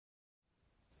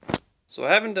So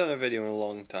I haven't done a video in a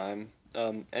long time,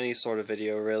 any sort of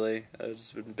video really. I've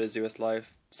just been busy with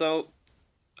life. So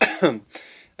I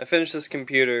finished this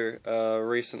computer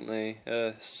recently,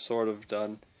 sort of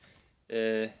done.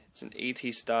 It's an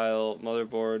AT style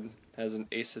motherboard, has an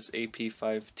Asus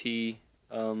AP5T.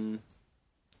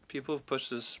 People have pushed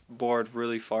this board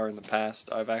really far in the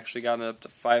past. I've actually gotten it up to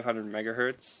 500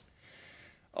 megahertz,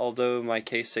 although my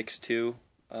K62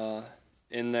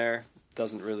 in there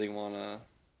doesn't really want to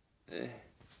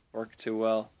work too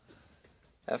well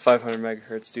at 500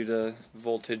 megahertz due to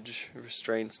voltage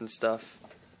restraints and stuff.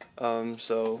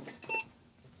 So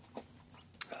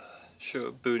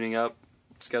booting up,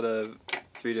 it's got a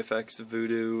 3DFX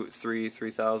Voodoo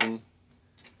 3000.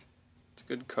 It's a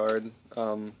good card. It's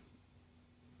a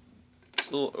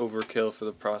little overkill for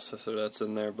the processor that's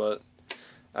in there, but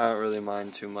I don't really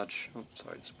mind too much. Oh,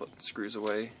 sorry, just put the screws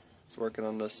away. I was working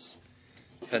on this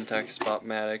Pentax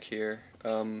Spotmatic here.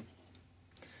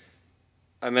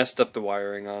 I messed up the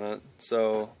wiring on it,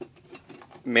 so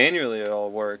manually it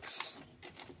all works.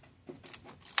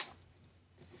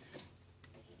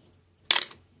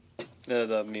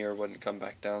 The mirror wouldn't come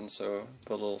back down, so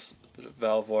put a little bit of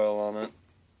valve oil on it,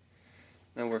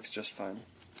 and it works just fine.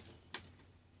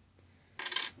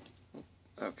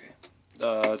 Okay,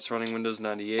 it's running Windows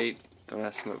 98. Don't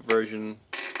ask me what version.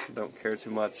 Don't care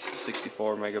too much.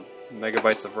 64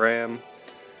 megabytes of RAM.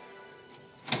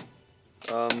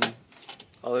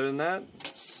 Other than that,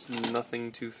 it's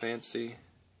nothing too fancy.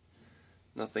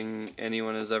 Nothing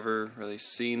anyone has ever really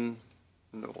seen,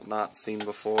 not seen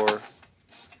before.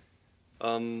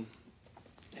 Yeah,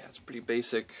 it's pretty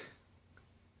basic.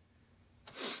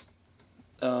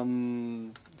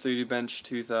 3D Bench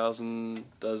 2000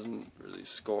 doesn't really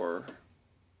score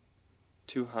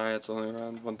too high. It's only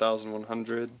around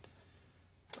 1100.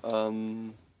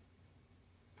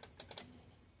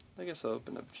 I guess I'll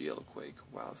open up GLQuake.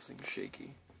 Wow, this thing's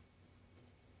shaky.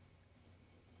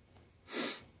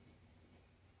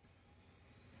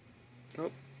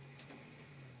 Nope.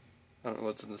 I don't know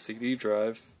what's in the CD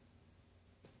drive.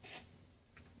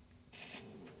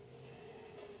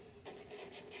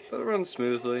 But it runs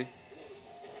smoothly.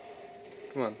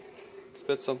 Come on,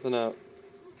 spit something out.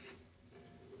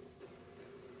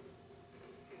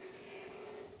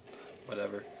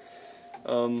 Whatever.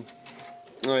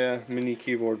 Oh yeah, mini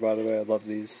keyboard, by the way. I love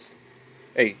these.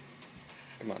 Hey,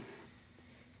 come on.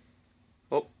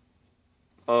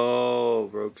 Oh,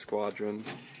 Rogue Squadron.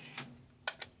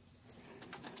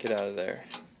 Get out of there.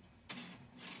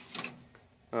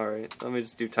 Alright, let me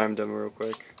just do time demo real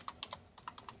quick.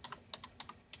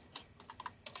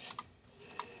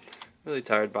 Really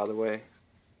tired, by the way.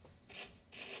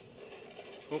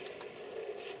 Oh.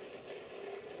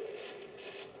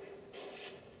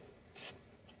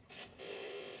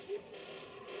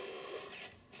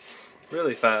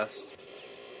 Really fast.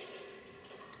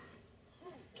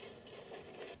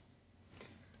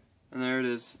 And there it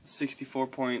is,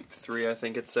 64.3 I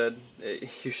think it said. It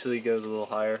usually goes a little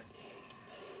higher.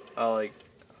 What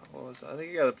was it? I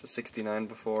think it got up to 69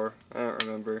 before. I don't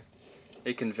remember.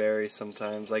 It can vary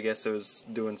sometimes. I guess it was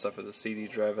doing stuff with the CD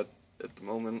drive at the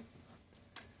moment.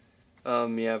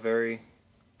 Yeah, very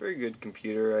good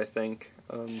computer, I think.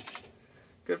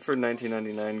 Good for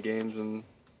 1999 games, and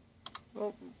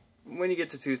well, when you get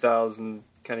to 2000,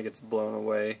 kind of gets blown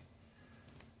away.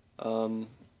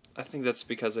 I think that's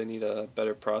because I need a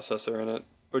better processor in it,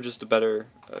 or just a better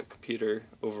computer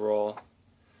overall.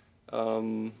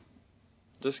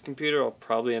 This computer, I'll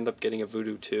probably end up getting a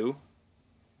Voodoo 2,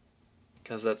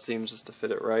 because that seems just to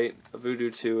fit it right. A Voodoo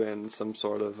 2 and some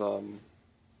sort of, I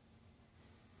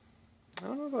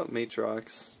don't know about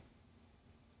Matrox.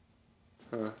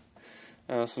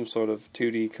 Some sort of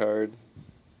 2D card.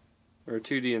 Or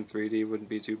 2D and 3D wouldn't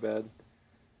be too bad.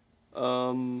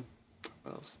 What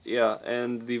else? Yeah,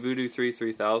 and the Voodoo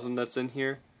 3000 that's in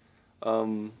here,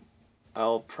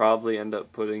 I'll probably end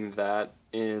up putting that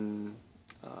in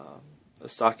a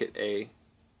socket A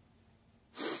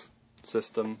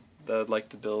system that I'd like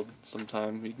to build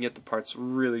sometime. You can get the parts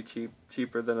really cheap,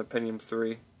 cheaper than a Pentium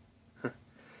 3,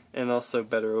 and also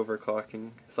better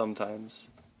overclocking sometimes.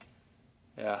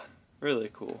 Yeah, really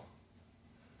cool.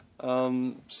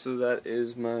 So that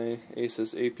is my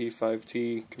Asus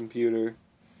AP5T computer.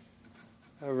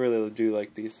 I really do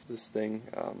like this thing.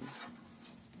 In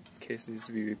case it needs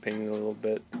to be repainted a little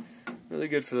bit. Really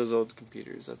good for those old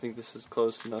computers. I think this is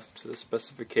close enough to the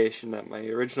specification that my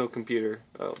original computer,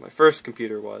 my first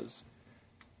computer was.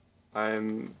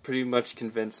 I'm pretty much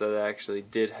convinced that it actually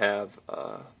did have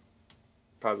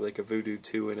probably like a Voodoo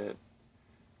 2 in it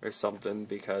or something,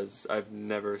 because I've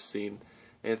never seen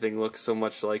anything looks so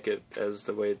much like it as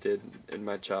the way it did in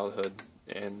my childhood,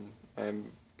 and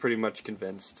I'm pretty much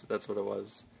convinced that's what it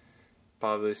was.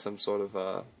 Probably some sort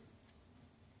of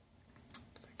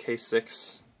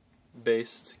K6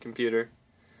 based computer.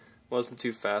 Wasn't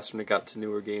too fast when it got to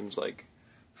newer games like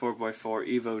 4x4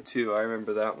 Evo 2. I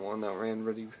remember that one. That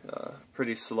ran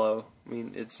pretty slow. I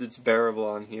mean, it's bearable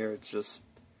on here. It's just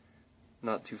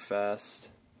not too fast.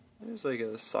 There's like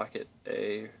a socket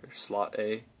A or slot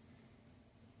A,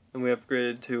 and we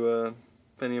upgraded to a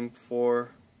Pentium 4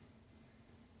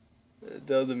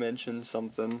 Dell Dimension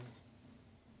something.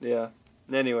 Yeah.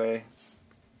 Anyway, it's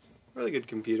a really good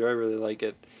computer. I really like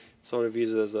it. Sort of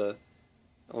use it as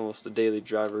almost a daily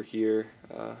driver here.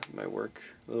 My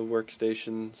little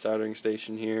workstation, soldering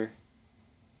station here.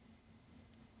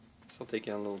 So I'll take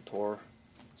you on a little tour.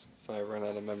 So if I run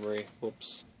out of memory,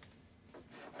 whoops.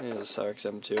 Yeah, the Cyrix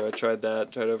M2. I tried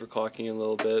that. Tried overclocking a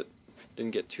little bit.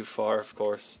 Didn't get too far, of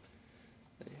course.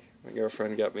 My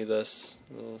girlfriend got me this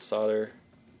little solder.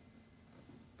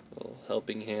 Little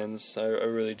helping hands. I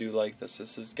really do like this.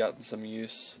 This has gotten some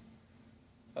use.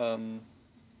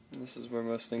 This is where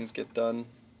most things get done.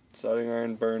 Soldering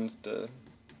iron burns to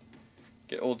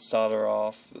get old solder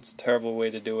off. It's a terrible way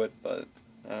to do it, but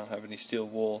I don't have any steel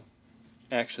wool.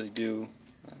 I actually do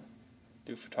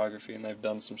photography, and I've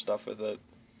done some stuff with it.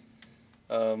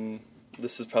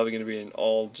 This is probably going to be an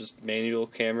all just manual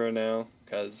camera now,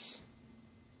 because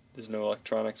there's no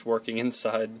electronics working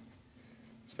inside.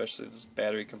 Especially this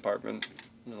battery compartment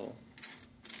little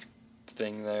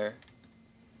thing there.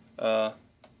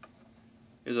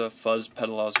 Here's a fuzz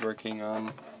pedal I was working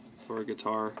on for a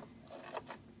guitar.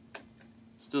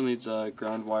 Still needs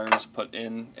ground wires put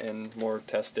in and more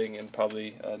testing, and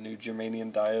probably new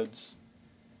germanium diodes.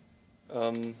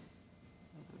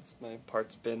 That's my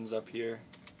parts bins up here.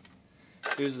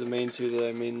 Here's the main two that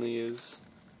I mainly use.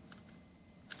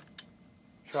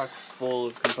 Chock full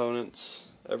of components.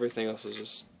 Everything else is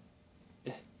just...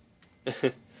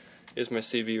 Here's my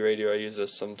CB radio. I use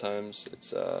this sometimes.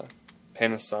 It's a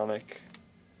Panasonic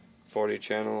 40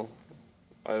 channel.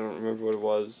 I don't remember what it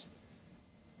was.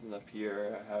 And up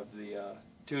here I have the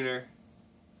tuner,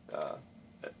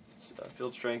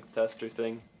 field strength tester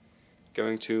thing,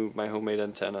 going to my homemade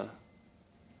antenna.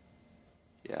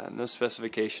 Yeah, no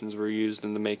specifications were used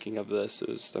in the making of this.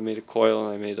 I made a coil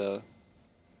and I made a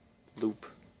loop.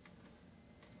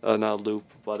 Not a loop,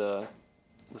 but a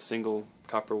single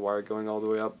copper wire going all the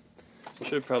way up. I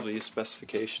should probably use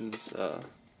specifications and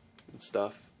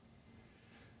stuff.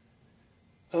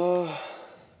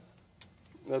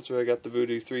 That's where I got the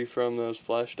Voodoo 3 from. That was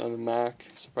flashed on a Mac,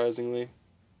 surprisingly.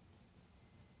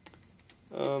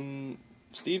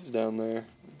 Steve's down there.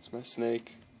 That's my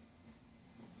snake.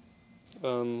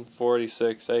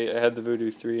 486. I had the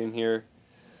Voodoo 3 in here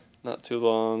not too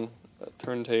long. A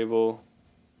turntable.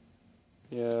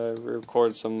 Yeah, I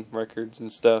recorded some records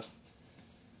and stuff.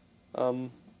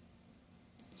 Some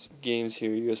games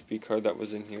here. USB card that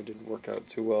was in here didn't work out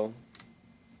too well.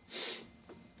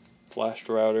 Flashed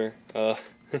router. Oh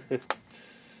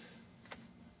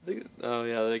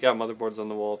yeah, they got motherboards on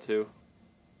the wall too.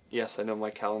 Yes, I know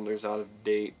my calendar's out of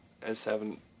date. I just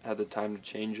haven't had the time to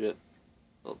change it.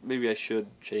 Well, maybe I should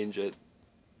change it.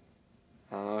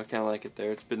 I kind of like it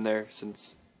there. It's been there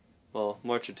since, well,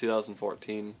 March of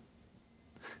 2014.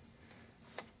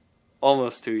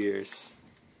 Almost 2 years.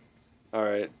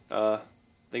 Alright, I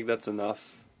think that's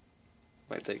enough.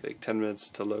 Might take like 10 minutes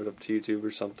to load up to YouTube or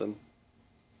something.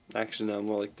 Actually, no,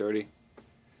 more like 30.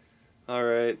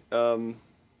 Alright,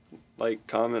 like,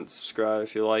 comment, subscribe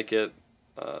if you like it.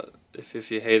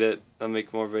 If you hate it, I'll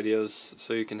make more videos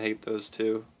so you can hate those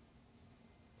too.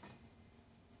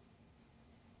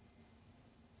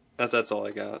 That's all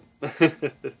I got.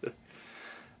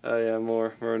 Yeah,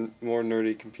 more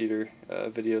nerdy computer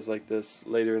videos like this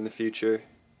later in the future.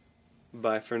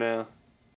 Bye for now.